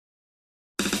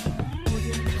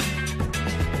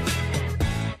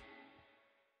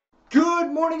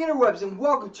morning, interwebs, and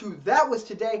welcome to That Was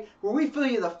Today, where we fill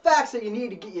you the facts that you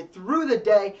need to get you through the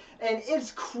day. And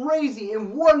it's crazy.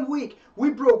 In 1 week,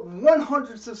 we broke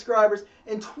 100 subscribers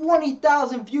and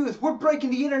 20,000 views. We're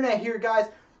breaking the internet here, guys.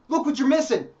 Look what you're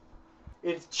missing.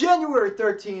 It's January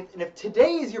 13th, and if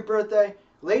today is your birthday,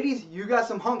 ladies, you got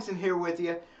some hunks in here with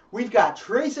you. We've got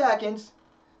Trace Atkins,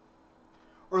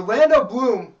 Orlando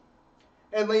Bloom,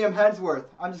 and Liam Hemsworth.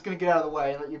 I'm just gonna get out of the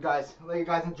way and let you guys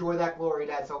enjoy that glory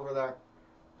that's over there.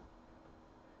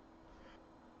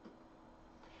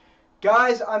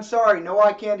 Guys, I'm sorry, no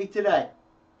eye candy today.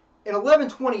 In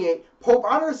 1128, Pope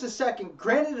Honorius II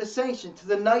granted a sanction to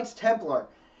the Knights Templar.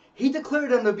 He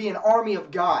declared them to be an army of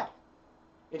God.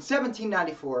 In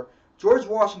 1794, George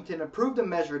Washington approved a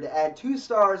measure to add 2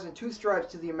 stars and 2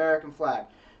 stripes to the American flag.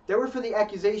 They were for the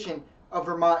accusation of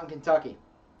Vermont and Kentucky.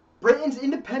 Britain's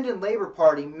Independent Labour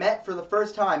Party met for the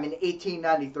first time in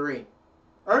 1893.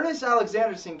 Ernest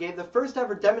Alexanderson gave the first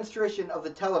ever demonstration of the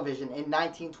television in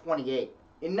 1928.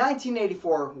 In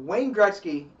 1984, Wayne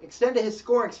Gretzky extended his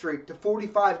scoring streak to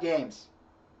 45 games.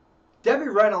 Debbie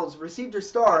Reynolds received her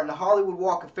star in the Hollywood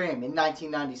Walk of Fame in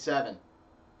 1997.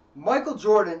 Michael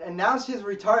Jordan announced his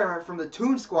retirement from the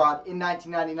Toon squad in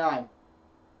 1999.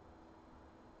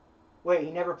 Wait, he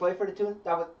never played for the Toon?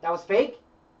 That was fake?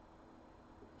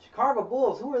 Chicago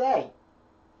Bulls, who are they?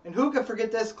 And who can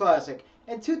forget this classic?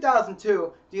 In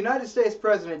 2002, the United States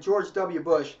President George W.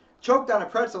 Bush choked on a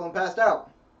pretzel and passed out.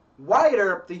 Wyatt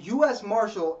Earp, the U.S.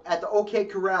 Marshal at the OK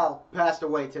Corral, passed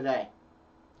away today.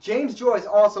 James Joyce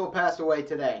also passed away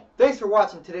today. Thanks for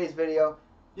watching today's video.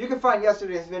 You can find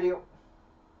yesterday's video.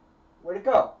 Where'd it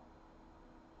go?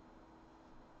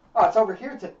 Oh, it's over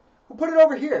here. Who put it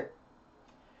over here?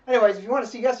 Anyways, if you want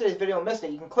to see yesterday's video and missed it,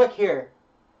 you can click here.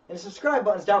 And the subscribe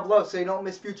button's down below so you don't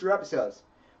miss future episodes.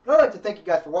 But I'd like to thank you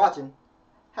guys for watching.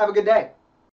 Have a good day.